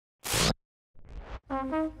Hi.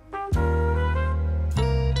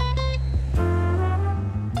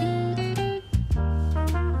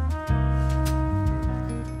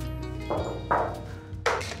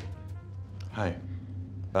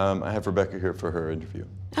 I have Rebecca here for her interview.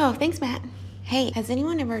 Oh, thanks, Matt. Hey, has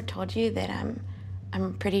anyone ever told you that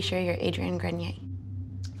I'm pretty sure you're Adrian Grenier?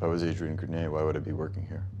 If I was Adrian Grenier, why would I be working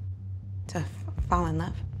here? To fall in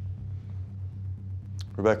love.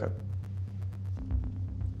 Rebecca,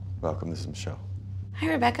 welcome to Michelle. Hi,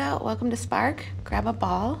 Rebecca. Welcome to Spark. Grab a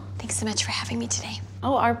ball. Thanks so much for having me today.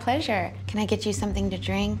 Oh, our pleasure. Can I get you something to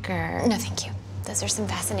drink, or? No, thank you. Those are some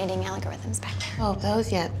fascinating algorithms back there. Oh,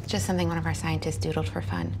 those? Yeah, just something one of our scientists doodled for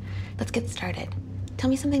fun. Let's get started. Tell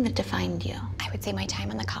me something that defined you. I would say my time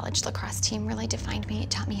on the college lacrosse team really defined me. It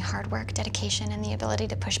taught me hard work, dedication, and the ability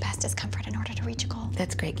to push past discomfort in order to reach a goal.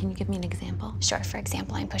 That's great. Can you give me an example? Sure. For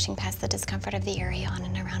example, I'm pushing past the discomfort of the area on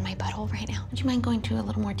and around my butthole right now. Would you mind going to a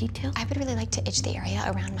little more detail? I would really like to itch the area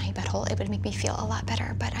around my butthole. It would make me feel a lot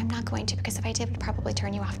better, but I'm not going to, because if I did, it would probably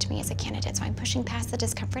turn you off to me as a candidate. So I'm pushing past the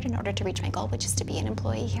discomfort in order to reach my goal, which is to be an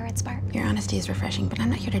employee here at Spark. Your honesty is refreshing, but I'm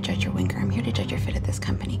not here to judge your winker. I'm here to judge your fit at this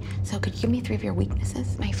company. So could you give me 3 of your weaknesses?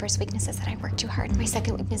 My first weakness is that I work too hard. My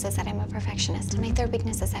second weakness is that I'm a perfectionist. And my third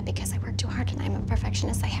weakness is that because I work too hard and I'm a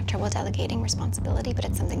perfectionist, I have trouble delegating responsibility, but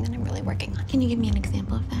it's something that I'm really working on. Can you give me an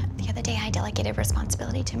example of that? The other day, I delegated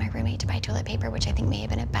responsibility to my roommate to buy toilet paper, which I think may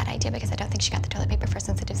have been a bad idea because I don't think she got the toilet paper for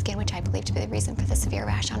sensitive skin, which I believe to be the reason for the severe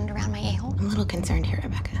rash on and around my a-hole. I'm a little concerned here,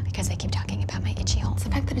 Rebecca. Because I keep talking about my itchy hole. It's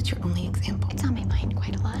the fact that it's your only example. It's on my mind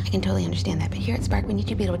quite a lot. I can totally understand that, but here at Spark, we need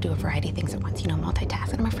you to be able to do a variety of things at once, you know,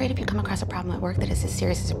 multitask. And I'm afraid if you come across a problem at work that is as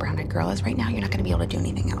serious as a brown-eyed girl is right now, you're not going to be able to do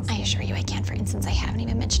anything else. I assure you I can. For instance, I haven't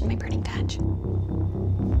even mentioned my burning patch.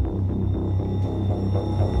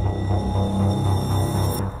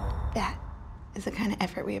 That is the kind of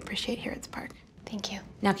effort we appreciate here at Spark. Thank you.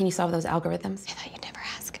 Now, can you solve those algorithms? I thought you'd never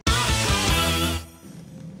ask.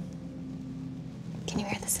 Can you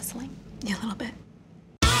hear the sizzling? Yeah, a little bit.